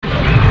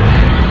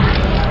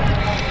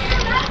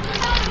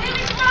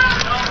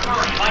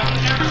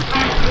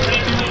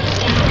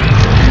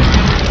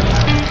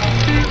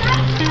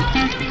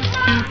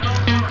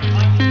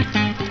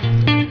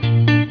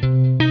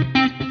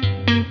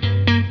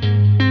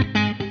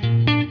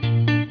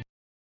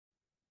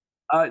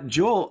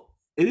Joel,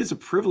 it is a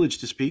privilege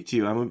to speak to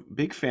you. I'm a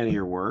big fan of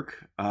your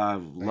work.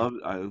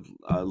 Thank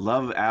I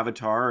love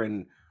Avatar,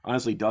 and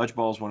honestly,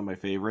 Dodgeball is one of my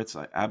favorites.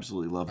 I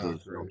absolutely love Oh,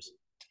 those great. films.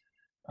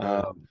 Good.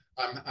 Um,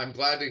 I'm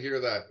glad to hear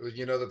that.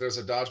 You know that there's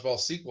a dodgeball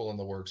sequel in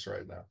the works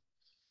right now.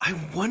 I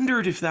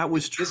wondered if that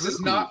was This is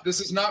true. not this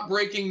is not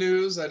breaking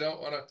news. I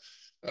don't want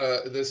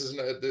to. This is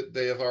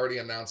they have already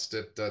announced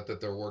it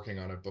that they're working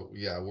on it. But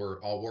yeah,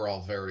 we're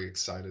all very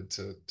excited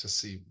to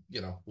see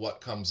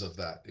what comes of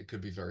that. It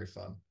could be very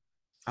fun.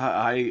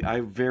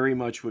 I very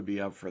much would be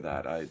up for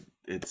that.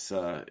 It's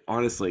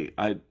honestly,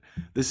 I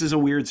this is a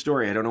weird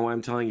story. I don't know why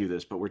I'm telling you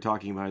this, but we're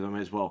talking about them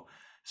as well.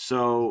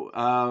 So,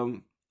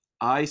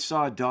 I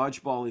saw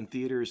Dodgeball in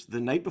theaters the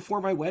night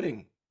before my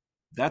wedding.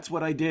 That's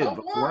what I did Oh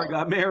before I wow!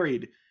 got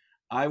married.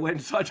 I went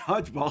and saw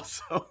Dodgeball.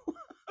 So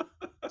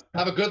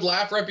Have a good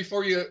laugh right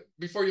before you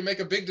make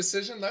a big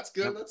decision. That's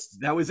that, good. That's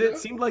that was it.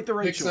 Seemed like the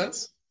right makes choice.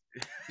 sense.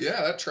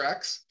 Yeah, that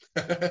tracks.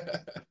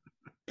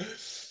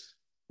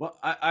 Well,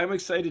 I'm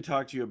excited to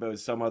talk to you about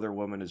Some Other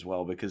Woman as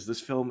well because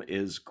this film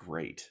is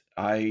great.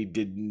 I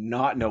did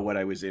not know what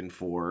I was in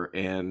for,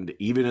 and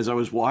even as I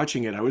was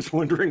watching it, I was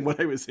wondering what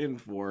I was in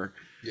for.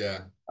 Yeah.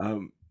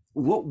 Um,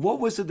 what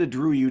was it that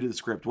drew you to the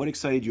script? What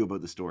excited you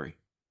about the story?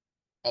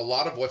 A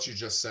lot of what you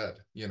just said,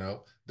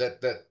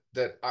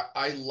 that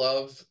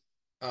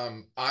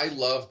I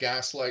love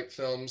gaslight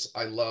films.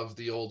 I love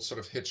the old sort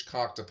of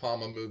Hitchcock De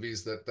Palma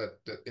movies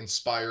that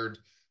inspired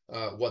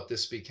what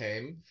this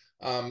became.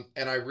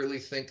 And I really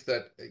think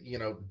that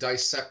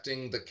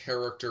dissecting the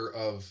character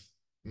of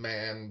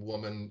man,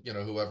 woman,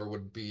 whoever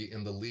would be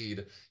in the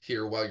lead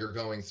here while you're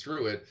going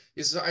through it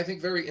is, I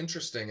think, very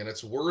interesting, and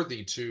it's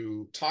worthy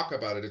to talk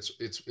about it.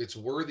 It's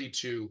worthy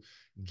to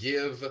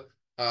give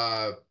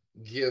uh,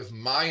 give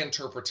my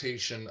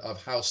interpretation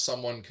of how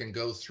someone can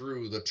go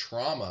through the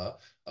trauma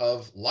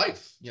of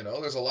life.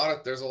 There's a lot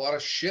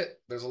of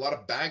shit, there's a lot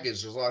of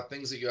baggage, there's a lot of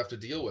things that you have to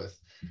deal with.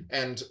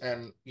 And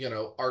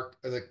our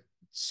the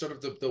sort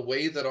of the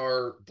way that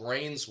our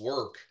brains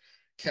work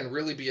can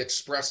really be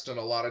expressed in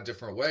a lot of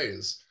different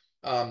ways.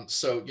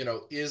 So,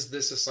 is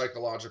this a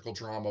psychological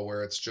drama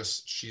where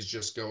she's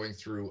just going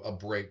through a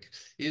break?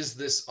 Is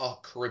this a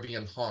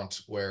Caribbean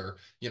haunt where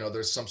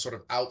there's some sort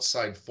of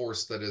outside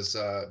force that is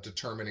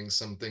determining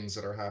some things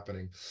that are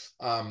happening?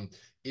 um,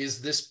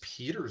 is this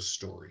Peter's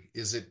story?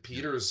 Is it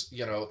Peter's?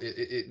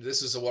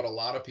 This is what a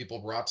lot of people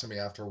brought to me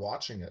after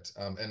watching it.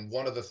 And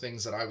one of the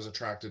things that I was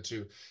attracted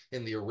to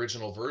in the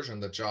original version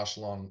that Josh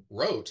Long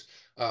wrote,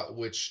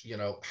 which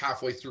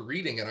halfway through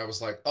reading it, I was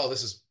like,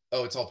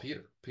 it's all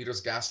Peter.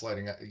 Peter's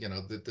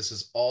gaslighting. That this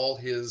is all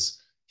his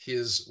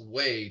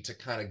way to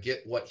kind of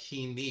get what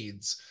he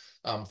needs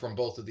from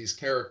both of these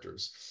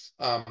characters.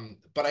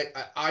 But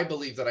I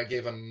believe that I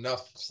gave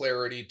enough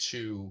clarity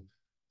to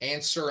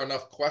answer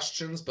enough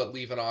questions, but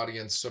leave an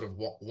audience sort of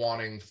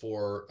wanting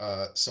for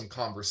some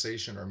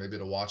conversation, or maybe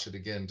to watch it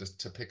again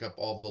to pick up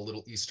all the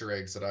little Easter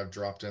eggs that I've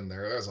dropped in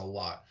there. There's a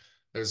lot.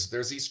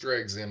 There's Easter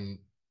eggs in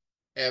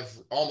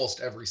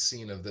almost every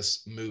scene of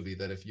this movie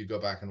that if you go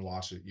back and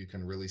watch it, you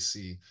can really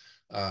see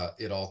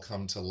it all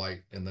come to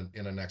light in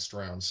the next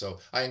round. So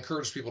I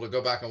encourage people to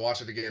go back and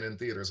watch it again in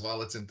theaters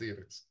while it's in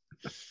theaters.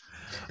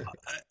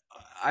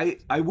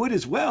 I would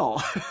as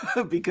well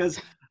because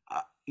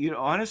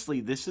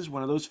honestly, this is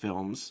one of those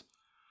films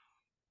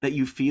that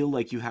you feel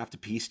like you have to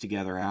piece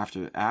together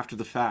after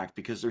the fact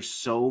because there's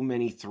so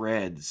many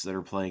threads that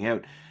are playing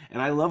out.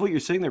 And I love what you're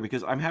saying there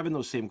because I'm having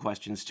those same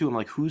questions too. I'm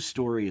like, whose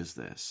story is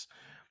this?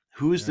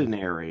 Who's the Yeah.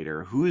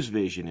 narrator? Whose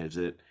vision is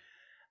it?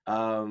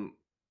 Um,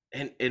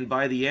 and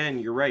by the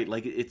end, you're right.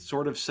 Like it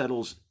sort of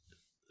settles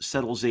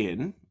in.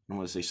 I don't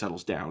want to say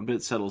settles down, but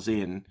it settles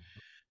in.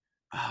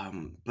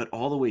 But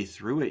all the way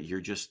through it,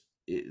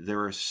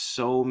 there are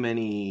so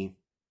many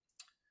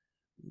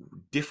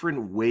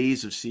different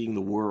ways of seeing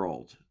the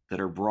world that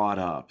are brought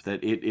up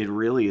that it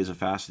really is a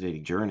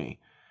fascinating journey.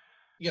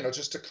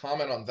 Just to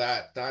comment on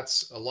that,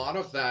 that's a lot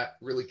of that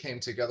really came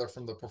together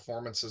from the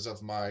performances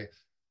of my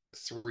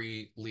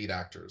three lead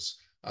actors.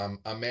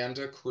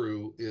 Amanda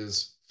Crew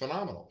is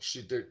phenomenal.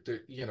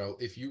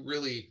 If you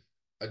really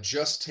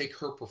just take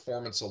her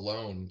performance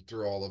alone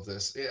through all of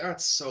this,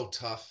 that's so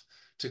tough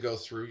to go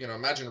through.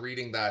 Imagine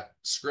reading that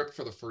script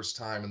for the first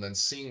time and then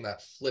seeing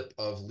that flip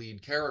of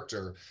lead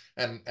character,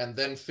 and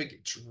then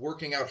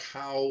working out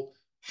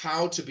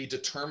how to be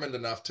determined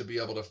enough to be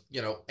able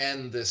to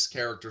end this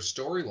character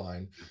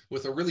storyline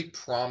with a really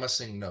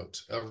promising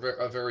note,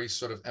 a very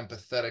sort of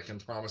empathetic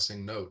and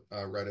promising note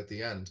right at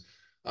the end.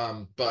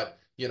 But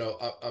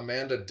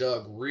Amanda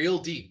dug real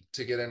deep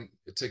to get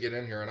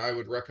in here, and I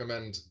would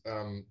recommend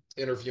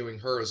interviewing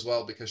her as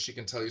well because she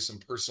can tell you some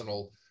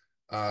personal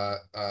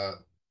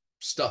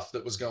stuff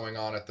that was going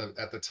on at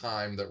the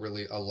time that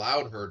really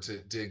allowed her to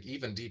dig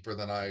even deeper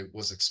than I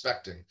was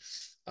expecting.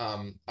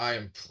 I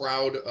am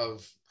proud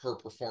of her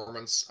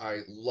performance. I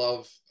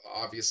love,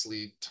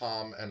 obviously,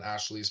 Tom and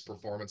Ashley's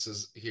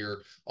performances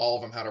here. All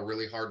of them had a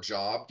really hard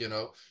job.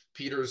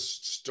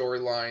 Peter's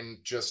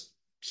storyline just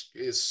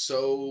is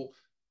so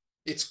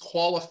it's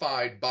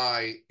qualified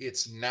by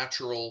its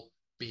natural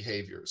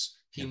behaviors.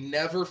 He Yeah.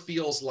 never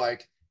feels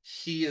like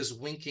he is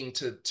winking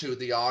to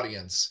the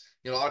audience.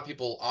 A lot of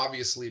people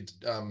obviously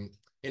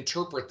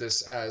interpret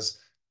this as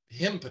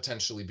him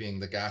potentially being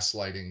the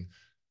gaslighting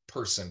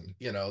person,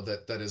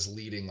 that is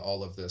leading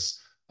all of this.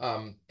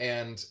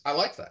 And I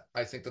like that.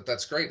 I think that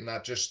that's great, and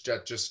that just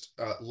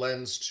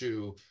lends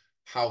to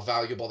how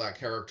valuable that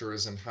character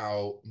is and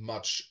how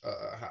much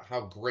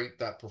how great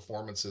that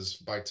performance is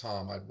by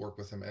Tom. I'd work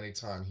with him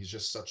anytime. He's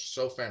just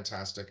so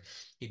fantastic.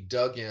 He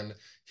dug in.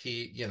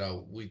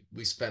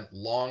 We spent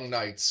long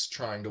nights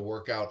trying to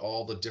work out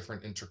all the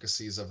different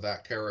intricacies of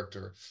that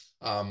character,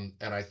 and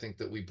I think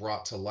that we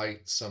brought to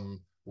light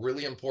some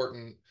really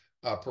important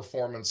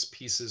performance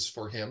pieces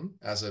for him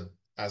as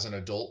an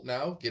adult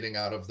now, getting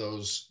out of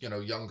those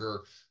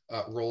younger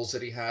roles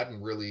that he had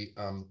and really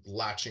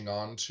latching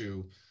on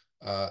to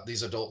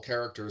these adult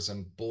characters.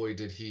 And boy,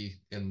 did he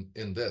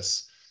in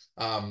this.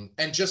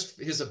 And just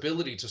his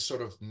ability to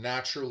sort of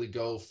naturally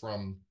go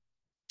from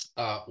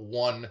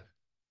one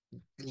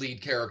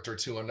lead character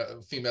to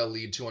a female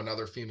lead to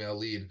another female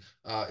lead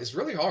is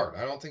really hard.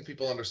 I don't think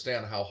people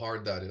understand how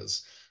hard that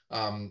is.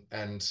 And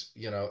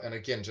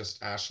again,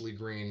 just Ashley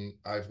Greene,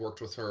 I've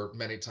worked with her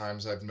many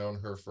times. I've known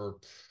her for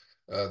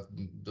uh,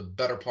 the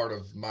better part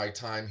of my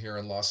time here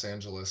in Los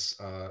Angeles,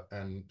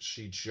 and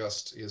she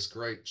just is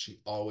great. She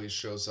always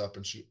shows up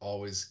and she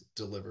always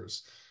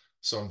delivers.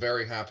 So I'm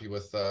very happy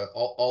with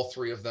all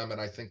three of them, and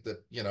I think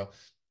that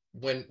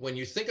when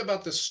you think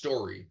about this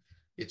story,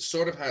 it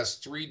sort of has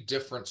three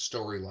different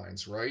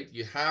storylines, right?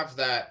 You have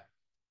that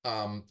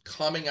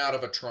coming out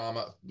of a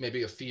trauma,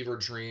 maybe a fever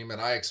dream,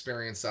 and I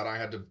experienced that. I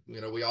had to,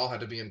 we all had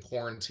to be in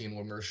quarantine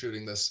when we were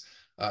shooting this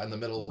in the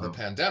middle of the Wow.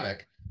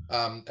 pandemic.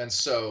 And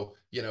so,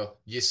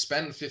 you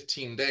spend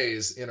 15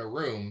 days in a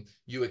room,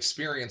 you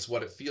experience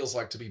what it feels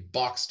like to be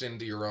boxed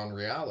into your own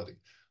reality.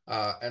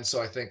 And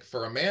so I think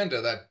for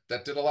Amanda,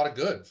 that did a lot of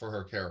good for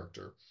her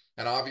character.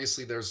 And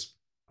obviously, there's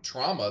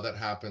trauma that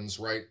happens,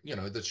 right?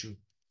 That you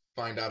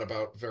find out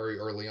about very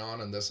early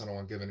on in this. I don't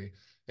want to give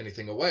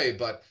anything away,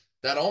 but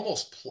that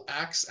almost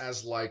acts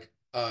as like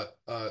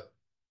the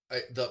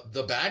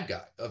bad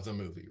guy of the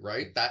movie,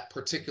 right? That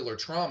particular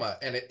trauma,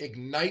 and it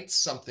ignites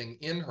something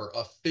in her,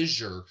 a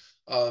fissure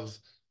of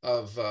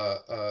of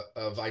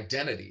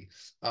identity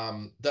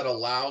that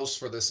allows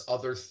for this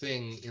other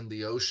thing in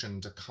the ocean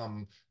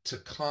to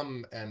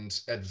come and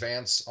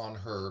advance on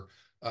her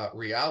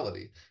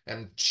reality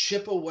and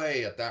chip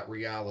away at that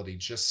reality,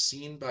 just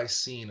scene by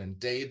scene and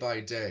day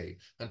by day,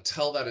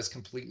 until that is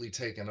completely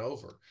taken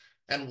over.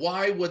 And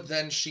why would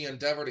then she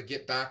endeavor to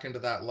get back into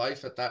that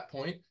life at that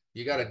point?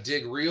 You got to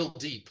dig real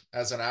deep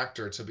as an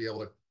actor to be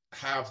able to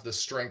have the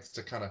strength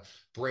to kind of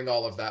bring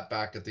all of that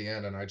back at the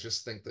end. And I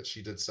just think that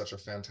she did such a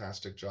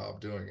fantastic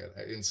job doing it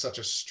in such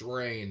a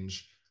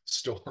strange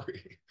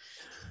story.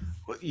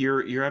 Well,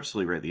 you're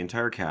absolutely right. The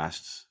entire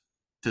cast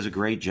does a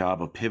great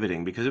job of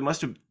pivoting because it must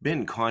have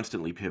been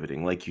constantly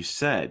pivoting, like you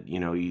said.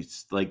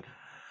 Like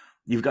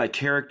you've got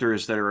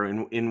characters that are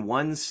in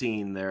one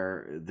scene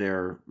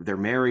they're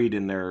married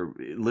and they're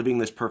living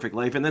this perfect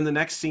life, and then the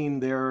next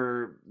scene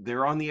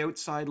they're on the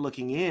outside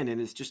looking in,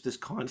 and it's just this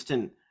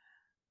constant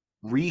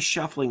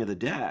reshuffling of the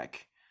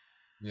deck.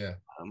 Yeah.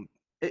 Um,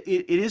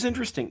 it is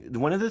interesting.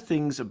 One of the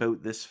things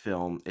about this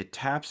film, it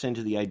taps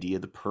into the idea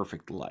of the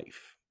perfect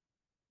life.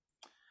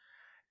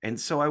 And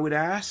so I would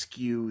ask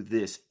you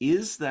this: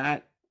 is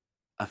that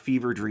a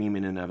fever dream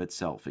in and of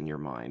itself in your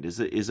mind? Is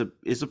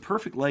a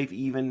perfect life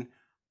even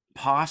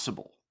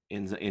possible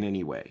in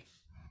any way?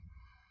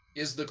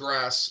 Is the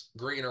grass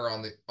greener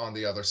on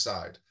the other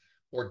side,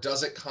 or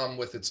does it come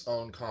with its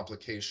own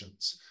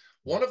complications?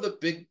 One of the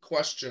big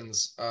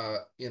questions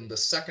in the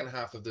second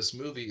half of this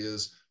movie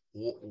is,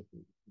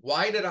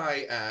 why did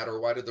I add, or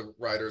why did the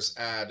writers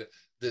add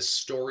this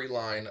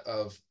storyline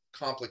of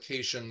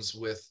complications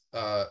with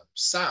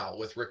Sal,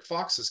 with Rick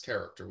Fox's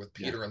character, with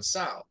Yeah. Peter and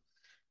Sal?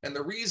 And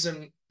the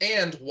reason,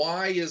 and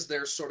why is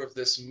there sort of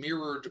this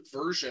mirrored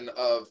version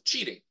of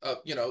cheating?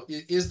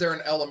 Is there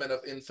an element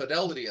of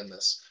infidelity in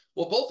this?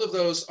 Well, both of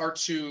those are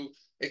to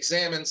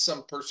examine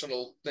some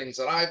personal things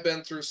that I've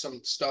been through,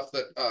 some stuff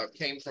that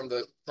came from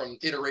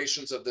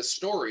iterations of this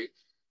story,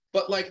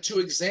 but like to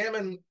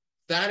examine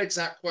that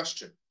exact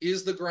question: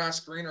 is the grass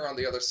greener on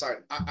the other side?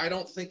 I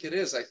don't think it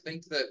is. I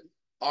think that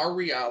our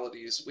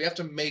realities, we have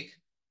to make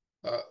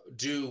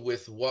do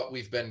with what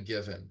we've been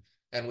given,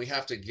 and we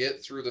have to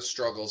get through the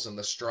struggles and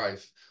the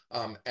strife,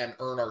 and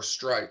earn our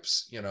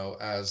stripes,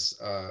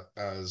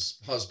 as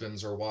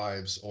husbands or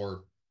wives,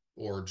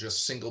 or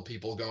just single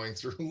people going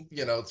through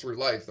through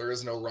life. There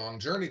is no wrong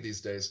journey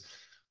these days.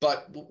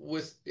 But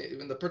with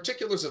in the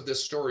particulars of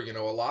this story,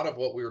 a lot of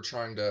what we were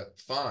trying to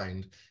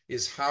find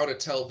is how to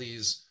tell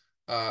these,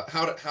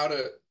 how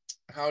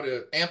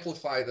to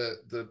amplify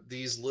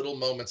these little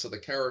moments of the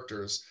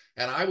characters.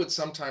 And I would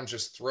sometimes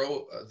just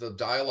throw the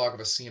dialogue of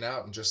a scene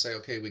out and just say,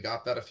 okay, we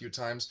got that a few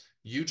times.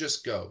 You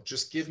just go,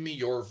 just give me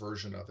your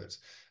version of it.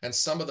 And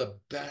some of the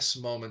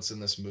best moments in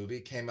this movie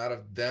came out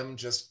of them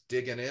just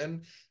digging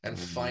in and Mhm.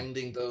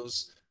 finding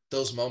those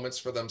moments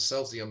for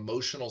themselves, the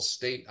emotional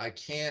state. I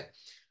can't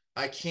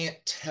I can't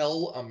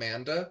tell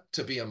Amanda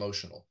to be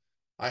emotional.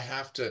 I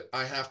have to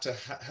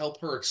help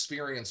her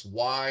experience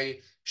why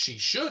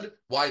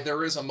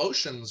there is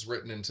emotions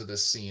written into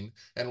this scene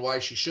and why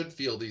she should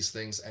feel these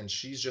things, and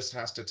she just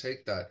has to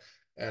take that.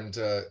 And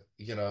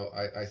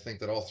I think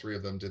that all three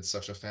of them did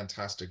such a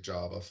fantastic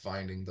job of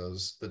finding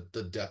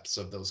the depths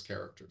of those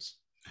characters.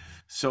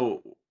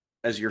 So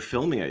as you're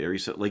filming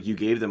it, like you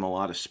gave them a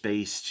lot of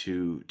space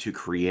to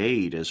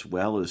create as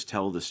well as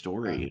tell the Yeah.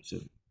 story.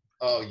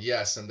 Oh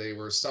yes, and they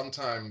were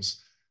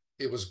sometimes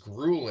it was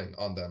grueling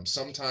on them.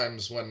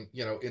 Sometimes when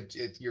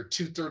you're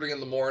 2:30 in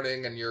the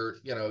morning and you're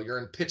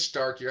in pitch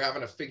dark, you're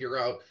having to figure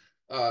out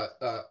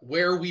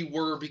where we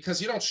were,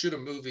 because you don't shoot a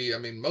movie. I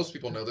mean, most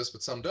people know this,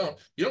 but some don't.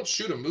 You don't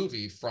shoot a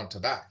movie front to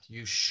back.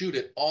 You shoot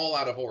it all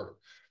out of order.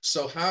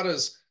 So how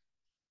does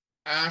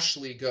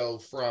Ashley go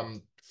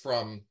from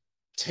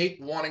take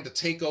wanting to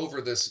take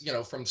over this,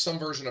 from some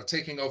version of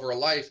taking over a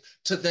life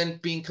to then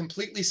being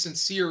completely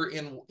sincere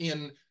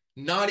in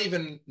not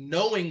even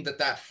knowing that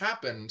that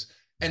happened,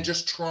 and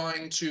just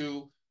trying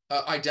to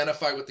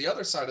identify with the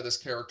other side of this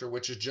character,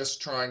 which is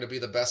just trying to be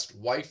the best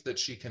wife that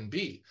she can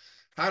be.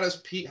 How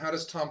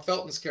does Tom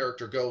Felton's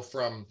character go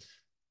from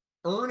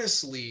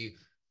earnestly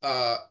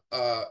uh,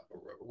 uh,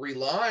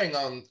 relying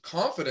on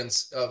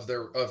confidence of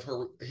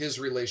his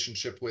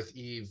relationship with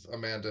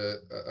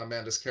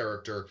Amanda's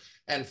character,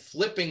 and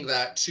flipping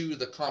that to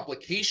the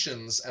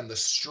complications and the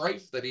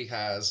strife that he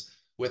has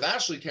with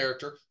Ashley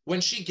character when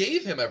she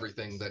gave him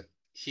everything that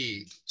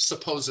he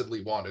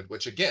supposedly wanted,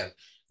 which again,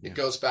 it Yeah.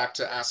 goes back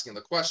to asking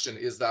the question,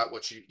 is that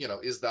what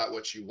is that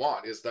what you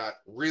want? Is that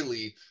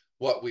really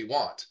what we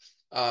want?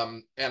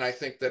 And I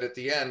think that at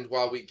the end,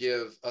 while we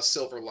give a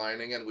silver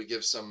lining and we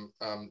give some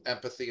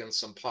empathy and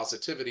some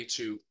positivity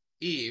to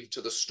Eve,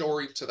 to the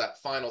story, to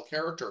that final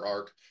character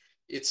arc,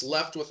 it's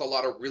left with a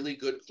lot of really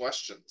good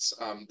questions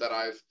that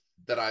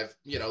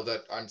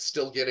I'm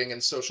still getting in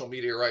social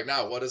media right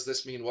now. What does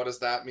this mean? What does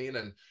that mean?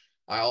 And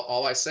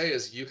all I say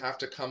is you have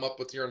to come up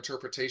with your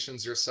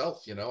interpretations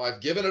yourself.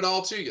 I've given it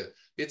all to you.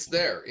 It's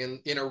there.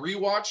 In a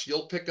rewatch,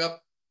 you'll pick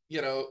up,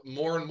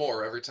 more and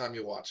more every time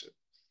you watch it.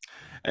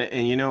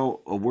 And,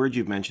 a word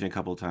you've mentioned a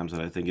couple of times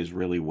that I think is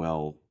really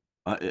well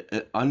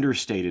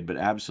understated, but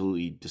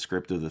absolutely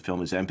descriptive of the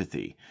film is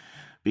empathy,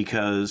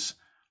 because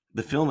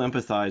the film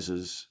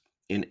empathizes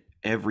in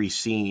every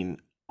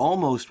scene,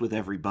 almost with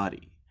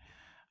everybody,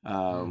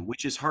 Mm,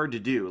 which is hard to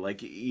do.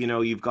 Like,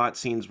 you've got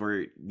scenes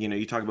where,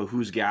 you talk about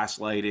who's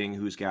gaslighting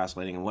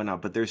and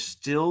whatnot, but there's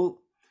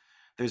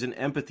an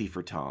empathy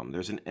for Tom.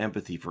 There's an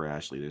empathy for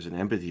Ashley. There's an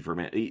empathy for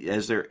man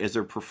as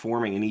they're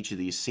performing in each of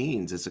these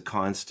scenes. It's a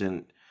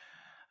constant,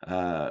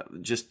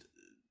 just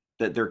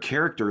that their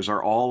characters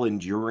are all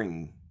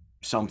enduring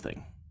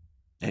something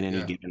at any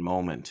yeah. given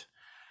moment,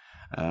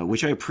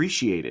 which I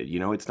appreciated.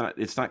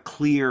 It's not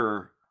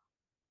clear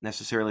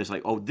necessarily. It's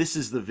like, oh, this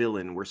is the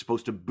villain. We're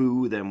supposed to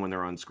boo them when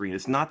they're on screen.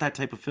 It's not that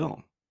type of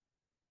film.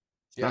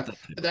 It's not Yeah, that type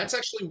of film. that's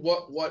actually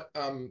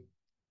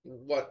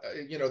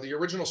the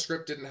original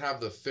script didn't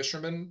have the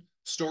fisherman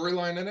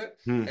storyline in it,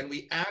 Hmm. and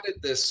we added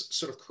this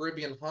sort of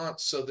Caribbean haunt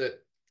so that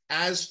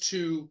as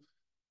to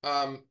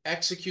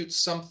execute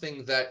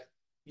something that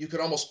you could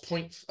almost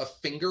point a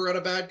finger at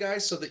a bad guy,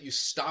 so that you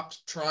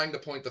stopped trying to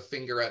point the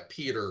finger at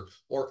Peter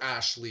or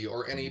Ashley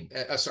or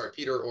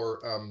Peter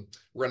or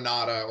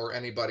Renata or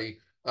anybody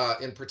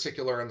in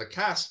particular in the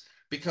cast,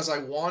 because I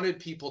wanted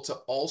people to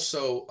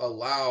also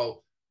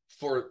allow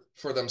for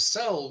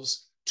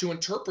themselves to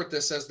interpret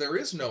this as there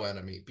is no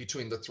enemy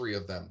between the three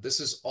of them.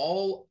 This is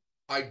all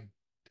I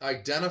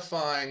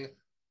identifying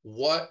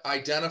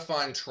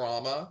identifying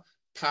trauma,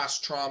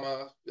 past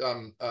trauma,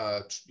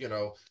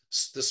 the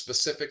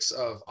specifics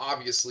of,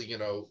 obviously,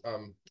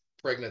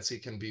 pregnancy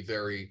can be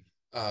very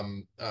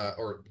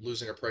or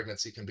losing a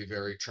pregnancy can be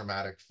very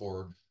traumatic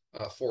for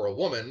a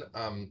woman.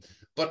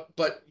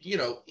 But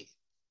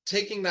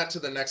taking that to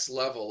the next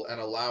level and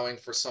allowing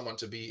for someone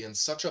to be in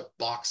such a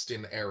boxed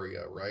in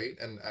area, right?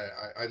 And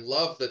I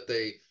love that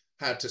they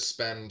had to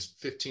spend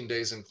 15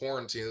 days in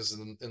quarantine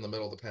in the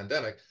middle of the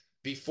pandemic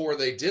before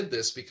they did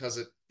this, because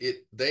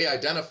they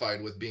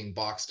identified with being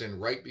boxed in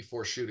right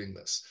before shooting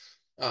this.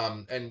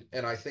 And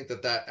I think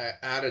that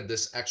added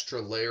this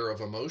extra layer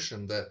of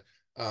emotion that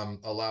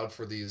allowed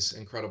for these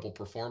incredible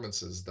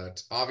performances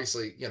that,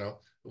 obviously,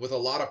 with a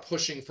lot of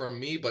pushing from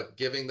me, but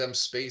giving them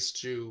space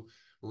to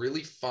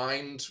really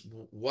find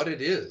what it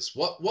is,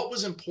 what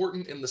was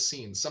important in the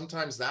scene.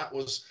 Sometimes that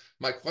was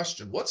my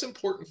question: what's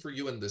important for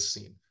you in this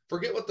scene?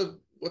 Forget what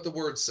the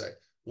words say.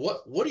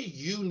 What do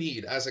you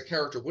need as a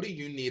character? What do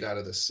you need out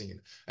of this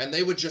scene? And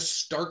they would just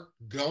start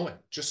going,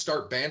 just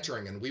start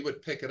bantering, and we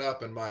would pick it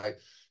up. And my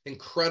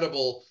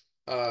incredible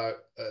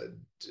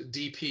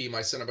DP, my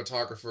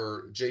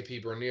cinematographer,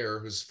 JP Bernier,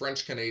 who's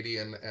French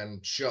Canadian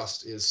and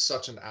just is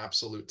such an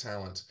absolute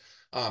talent.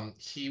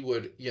 He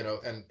would,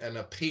 and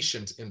a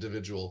patient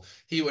individual,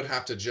 he would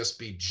have to just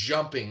be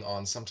jumping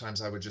on.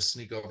 Sometimes I would just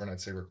sneak over and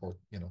I'd say, record,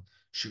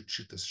 shoot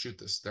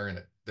this. They're in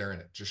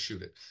it. Just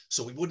shoot it.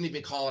 So we wouldn't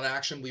even call an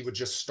action. We would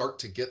just start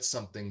to get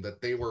something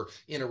that they were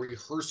in a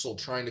rehearsal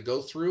trying to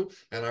go through.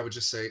 And I would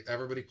just say,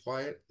 everybody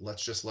quiet.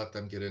 Let's just let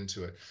them get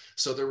into it.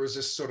 So there was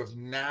this sort of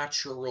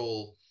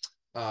natural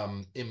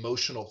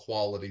emotional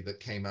quality that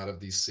came out of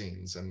these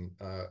scenes. And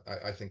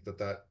I think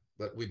that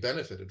we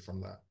benefited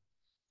from that.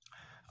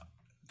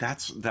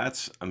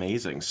 That's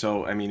amazing.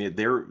 So, I mean,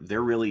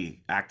 they're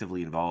really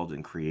actively involved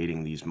in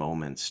creating these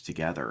moments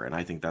together, and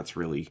I think that's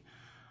really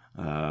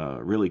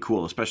really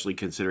cool, especially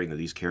considering that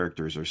these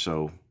characters are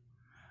so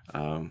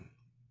um,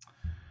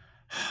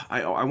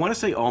 I want to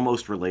say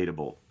almost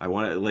relatable. I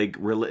want to like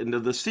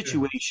the Yeah.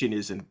 situation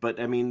isn't, but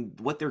I mean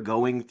what they're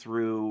going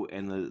through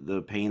and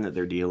the pain that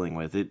they're dealing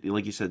with. It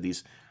like you said,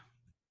 these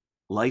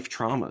life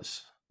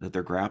traumas that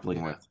they're grappling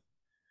Yeah. with.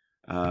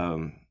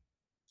 Um,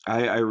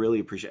 I really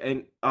appreciate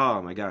and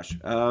oh my gosh,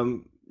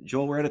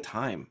 Joel, we're out of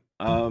time.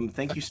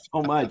 Thank you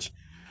so much.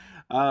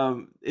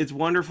 It's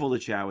wonderful to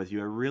chat with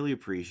you. I really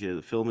appreciate it.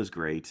 The film is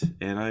great,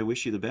 and I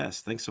wish you the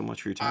best. Thanks so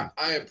much for your time.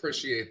 I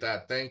appreciate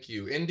that. Thank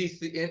you. Indie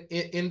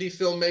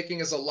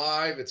filmmaking is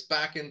alive. It's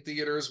back in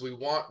theaters. We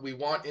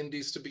want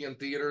indies to be in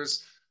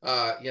theaters.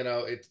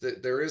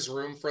 There is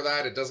room for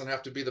that. It doesn't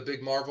have to be the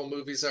big Marvel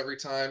movies every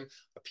time.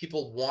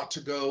 People want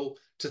to go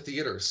to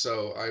theaters,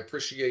 so I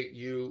appreciate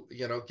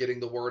getting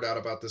the word out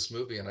about this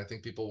movie, and I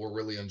think people will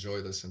really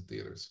enjoy this in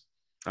theaters.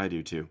 I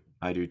do too.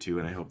 I do too,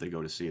 and I hope they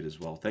go to see it as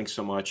well. Thanks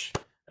so much.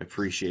 I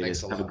appreciate it.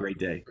 Thanks a Have a lot. great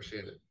day.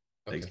 Appreciate it.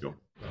 Thanks, Okay. Joel.